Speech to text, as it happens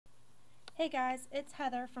Hey guys, it's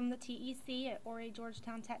Heather from the TEC at Horry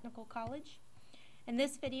Georgetown Technical College. In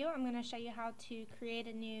this video I'm going to show you how to create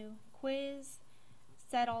a new quiz,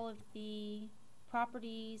 set all of the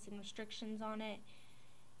properties and restrictions on it,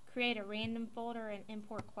 create a random folder, and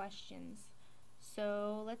import questions.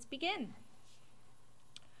 So let's begin.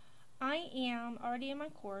 I am already in my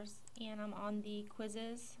course and I'm on the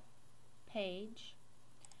quizzes page.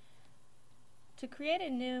 To create a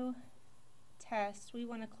new test, we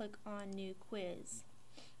want to click on New Quiz.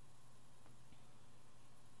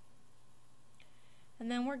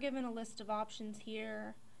 And then we're given a list of options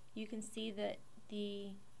here. You can see that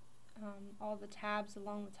the all the tabs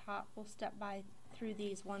along the top will step through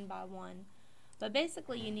these one by one. But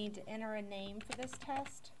basically you need to enter a name for this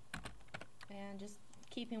test. And just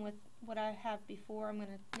keeping with what I have before, I'm going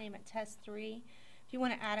to name it Test 3. If you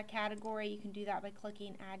want to add a category, you can do that by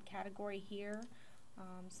clicking Add Category here.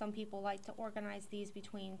 Some people like to organize these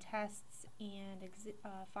between tests and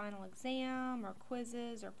final exam or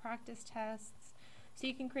quizzes or practice tests. So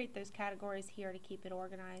you can create those categories here to keep it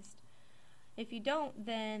organized. If you don't,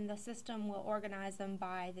 then the system will organize them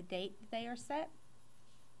by the date that they are set.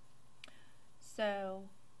 So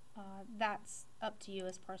that's up to you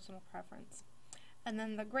as personal preference. And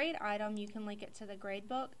then the grade item, you can link it to the grade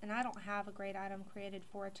book, and I don't have a grade item created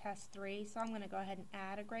for a Test 3, so I'm going to go ahead and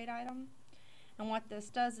add a grade item. And what this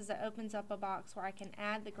does is it opens up a box where I can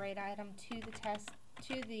add the grade item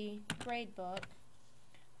to the grade book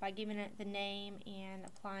by giving it the name and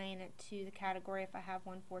applying it to the category if I have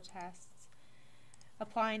one for tests.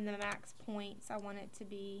 Applying the max points I want it to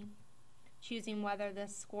be, choosing whether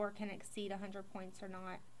this score can exceed 100 points or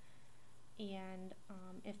not, and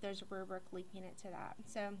if there's a rubric, linking it to that.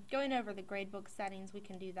 So going over the gradebook settings, we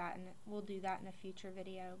can do that, and we'll do that in a future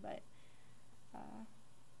video, but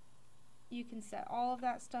you can set all of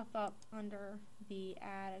that stuff up under the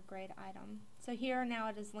Add a Grade Item. So here now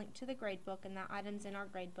it is linked to the gradebook, and that item's in our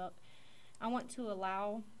gradebook. I want to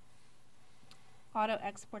allow auto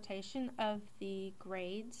exportation of the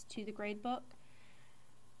grades to the gradebook.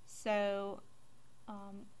 So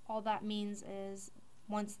all that means is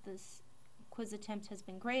once this quiz attempt has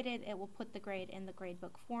been graded, it will put the grade in the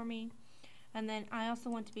gradebook for me. And then I also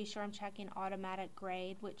want to be sure I'm checking automatic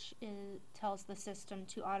grade, which tells the system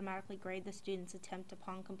to automatically grade the student's attempt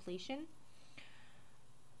upon completion.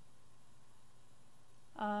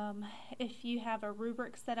 If you have a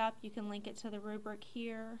rubric set up, you can link it to the rubric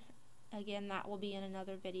here. Again, that will be in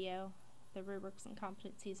another video. The rubrics and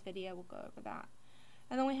competencies video will go over that.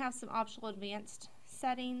 And then we have some optional advanced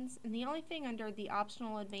settings. And the only thing under the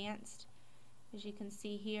optional advanced, as you can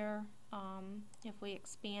see here, if we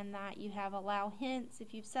expand that, you have allow hints.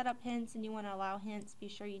 If you've set up hints and you want to allow hints, be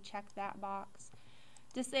sure you check that box.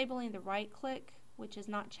 Disabling the right click, which is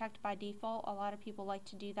not checked by default. A lot of people like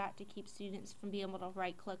to do that to keep students from being able to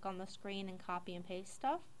right click on the screen and copy and paste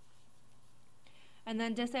stuff. And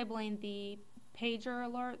then disabling the pager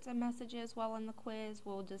alerts and messages while in the quiz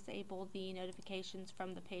will disable the notifications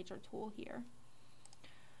from the pager tool here.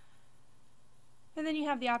 And then you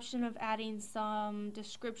have the option of adding some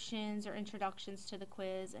descriptions or introductions to the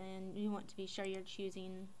quiz, and you want to be sure you're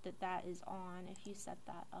choosing that is on if you set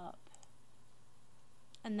that up.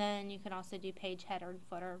 And then you can also do page header and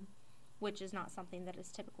footer, which is not something that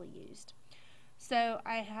is typically used. So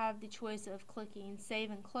I have the choice of clicking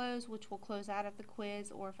save and close, which will close out of the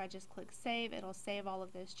quiz, or if I just click save, it'll save all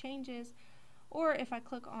of those changes. Or if I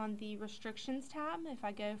click on the restrictions tab, if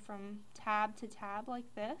I go from tab to tab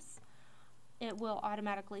like this, it will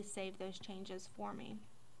automatically save those changes for me.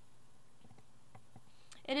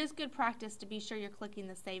 It is good practice to be sure you're clicking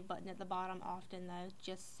the save button at the bottom often though,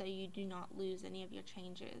 just so you do not lose any of your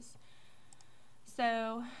changes.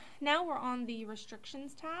 So now we're on the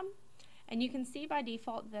restrictions tab, and you can see by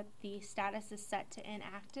default that the status is set to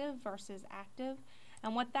inactive versus active.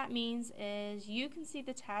 And what that means is you can see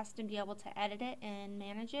the test and be able to edit it and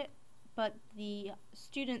manage it, but the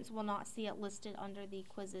students will not see it listed under the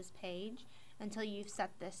quizzes page until you've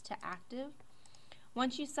set this to active.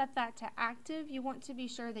 Once you set that to active, you want to be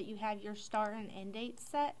sure that you have your start and end date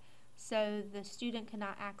set so the student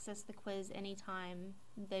cannot access the quiz anytime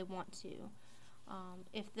they want to.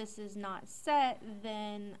 If this is not set,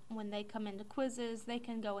 then when they come into quizzes, they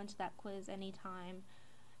can go into that quiz anytime.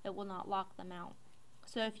 It will not lock them out.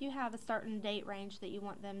 So if you have a certain date range that you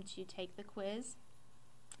want them to take the quiz,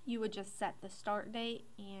 you would just set the start date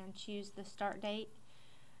and choose the start date,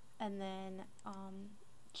 and then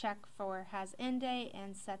check for has end date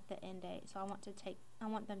and set the end date. So I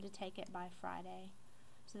want them to take it by Friday,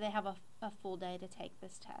 so they have a full day to take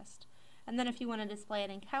this test. And then if you want to display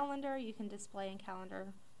it in calendar, you can display in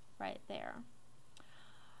calendar right there.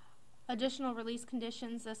 Additional release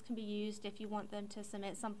conditions, this can be used if you want them to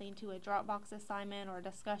submit something to a Dropbox assignment or a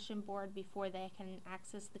discussion board before they can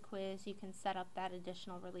access the quiz. You can set up that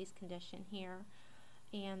additional release condition here.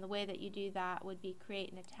 And the way that you do that would be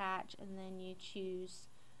create and attach, and then you choose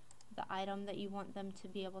the item that you want them to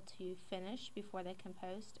be able to finish before they can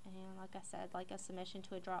post. And like I said, like a submission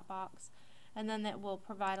to a Dropbox. And then that will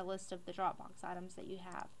provide a list of the Dropbox items that you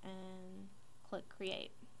have, and click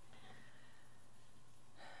create.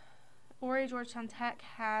 Ouray Georgetown Tech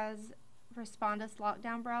has Respondus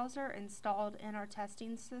Lockdown Browser installed in our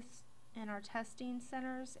testing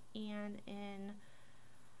centers and in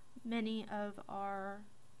many of our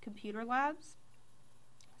computer labs.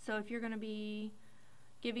 So if you're going to be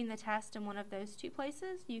giving the test in one of those two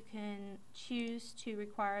places, you can choose to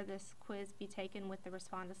require this quiz be taken with the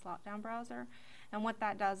Respondus Lockdown Browser. And what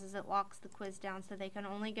that does is it locks the quiz down so they can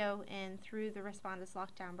only go in through the Respondus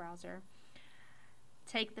Lockdown Browser,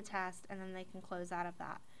 take the test, and then they can close out of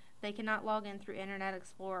that. They cannot log in through Internet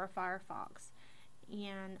Explorer or Firefox.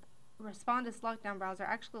 And Respondus Lockdown Browser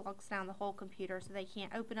actually locks down the whole computer, so they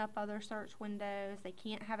can't open up other search windows, they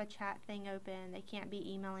can't have a chat thing open, they can't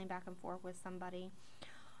be emailing back and forth with somebody.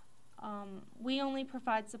 We only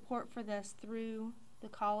provide support for this through the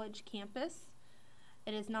college campus.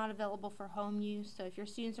 It is not available for home use, so if your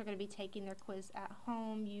students are going to be taking their quiz at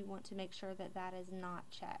home, you want to make sure that that is not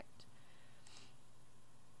checked.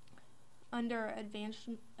 Under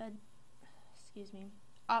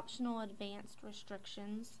optional advanced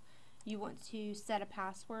restrictions, you want to set a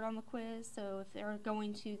password on the quiz. So if they're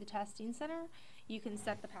going to the testing center, you can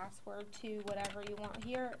set the password to whatever you want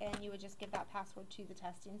here, and you would just give that password to the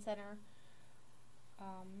testing center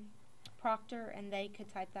proctor, and they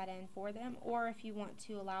could type that in for them. Or if you want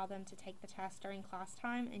to allow them to take the test during class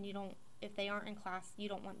time, and if they aren't in class, you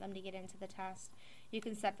don't want them to get into the test, you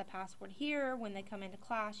can set the password here. When they come into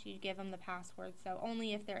class, you give them the password. So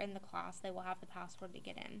only if they're in the class, they will have the password to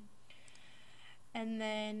get in. And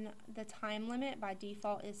then the time limit by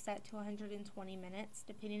default is set to 120 minutes.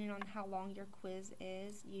 Depending on how long your quiz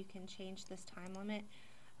is, you can change this time limit.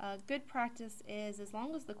 Good practice is, as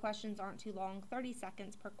long as the questions aren't too long, 30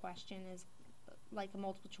 seconds per question is like a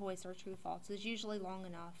multiple choice or true false is usually long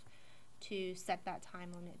enough to set that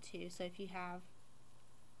time limit to. So if you have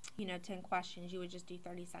 10 questions, you would just do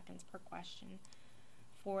 30 seconds per question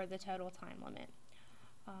for the total time limit.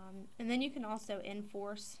 And then you can also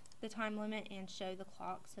enforce the time limit and show the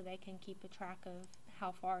clock so they can keep a track of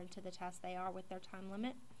how far into the test they are with their time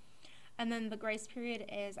limit. And then the grace period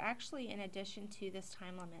is actually in addition to this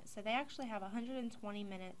time limit. So they actually have 120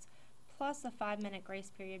 minutes plus a 5-minute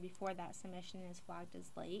grace period before that submission is flagged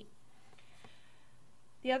as late.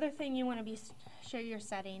 The other thing you want to be sure you're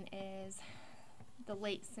setting is the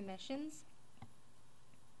late submissions.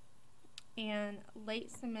 And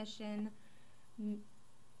late submission,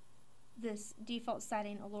 this default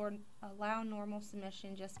setting, allow normal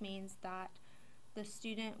submission, just means that the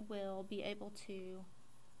student will be able to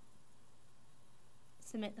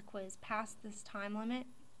submit the quiz past this time limit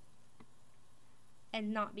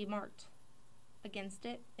and not be marked against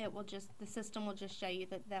it. The system will just show you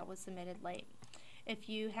that that was submitted late. If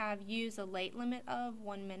you have used a late limit of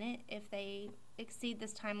 1 minute, if they exceed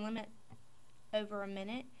this time limit over a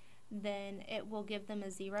minute, then it will give them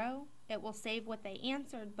a 0. It will save what they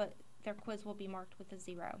answered, but their quiz will be marked with a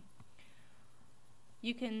 0.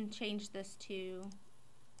 You can change this to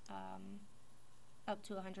up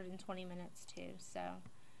to 120 minutes too. So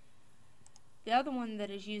the other one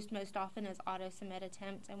that is used most often is auto submit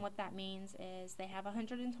attempt, and what that means is they have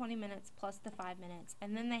 120 minutes plus the 5 minutes,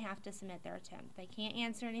 and then they have to submit their attempt. They can't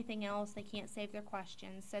answer anything else, they can't save their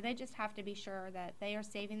questions, so they just have to be sure that they are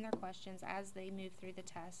saving their questions as they move through the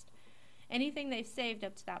test. Anything they've saved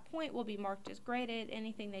up to that point will be marked as graded.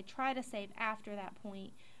 Anything they try to save after that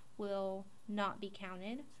point will not be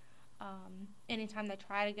counted. Anytime they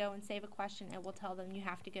try to go and save a question, it will tell them you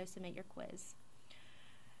have to go submit your quiz.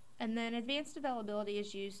 And then advanced availability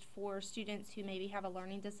is used for students who maybe have a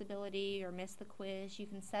learning disability or miss the quiz. You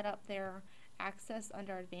can set up their access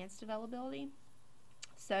under advanced availability,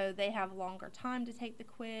 so they have longer time to take the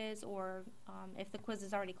quiz, or if the quiz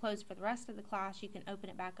is already closed for the rest of the class, you can open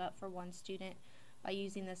it back up for one student by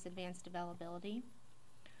using this advanced availability.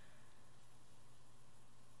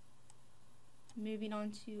 Moving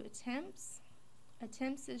on to attempts.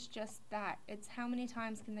 Attempts is just that. It's how many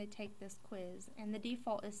times can they take this quiz, and the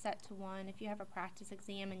default is set to 1. If you have a practice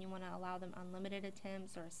exam and you want to allow them unlimited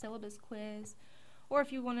attempts or a syllabus quiz, or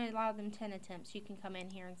if you want to allow them 10 attempts, you can come in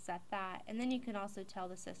here and set that, and then you can also tell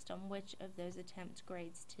the system which of those attempts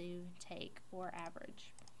grades to take or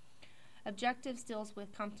average. Objectives deals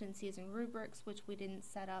with competencies and rubrics, which we didn't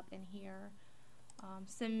set up in here.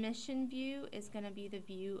 Submission view is going to be the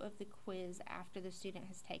view of the quiz after the student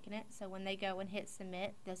has taken it. So when they go and hit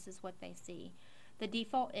submit, this is what they see. The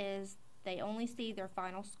default is they only see their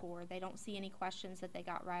final score. They don't see any questions that they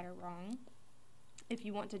got right or wrong. If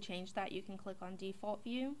you want to change that, you can click on default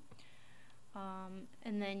view.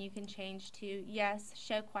 And then you can change to yes,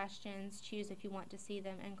 show questions, choose if you want to see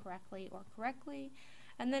them incorrectly or correctly.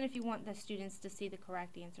 And then if you want the students to see the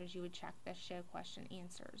correct answers, you would check the show question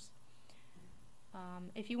answers.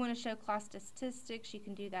 If you want to show class statistics, you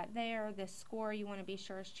can do that there. The score you want to be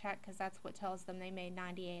sure is checked because that's what tells them they made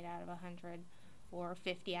 98 out of 100 or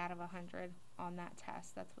 50 out of 100 on that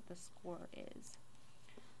test. That's what the score is.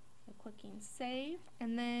 So clicking save,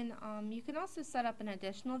 and then you can also set up an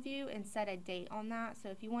additional view and set a date on that. So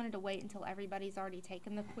if you wanted to wait until everybody's already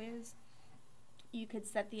taken the quiz, you could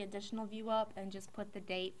set the additional view up and just put the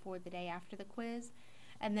date for the day after the quiz,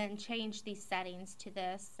 and then change these settings to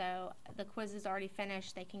this. So the quiz is already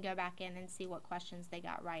finished, they can go back in and see what questions they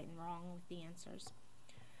got right and wrong with the answers.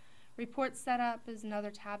 Report setup is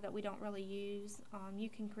another tab that we don't really use. You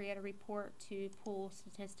can create a report to pull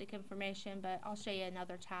statistic information, but I'll show you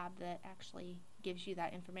another tab that actually gives you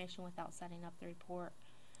that information without setting up the report.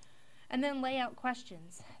 And then layout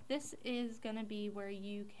questions. This is going to be where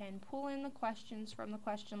you can pull in the questions from the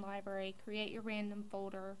question library, create your random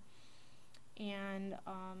folder, and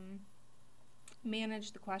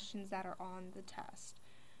manage the questions that are on the test.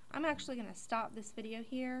 I'm actually going to stop this video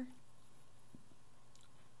here.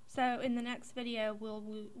 So in the next video,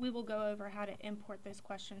 we will go over how to import those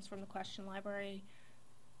questions from the question library,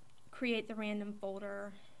 create the random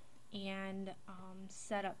folder, and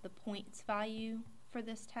set up the points value for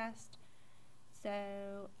this test.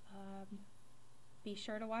 So be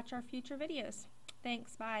sure to watch our future videos.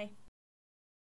 Thanks, bye.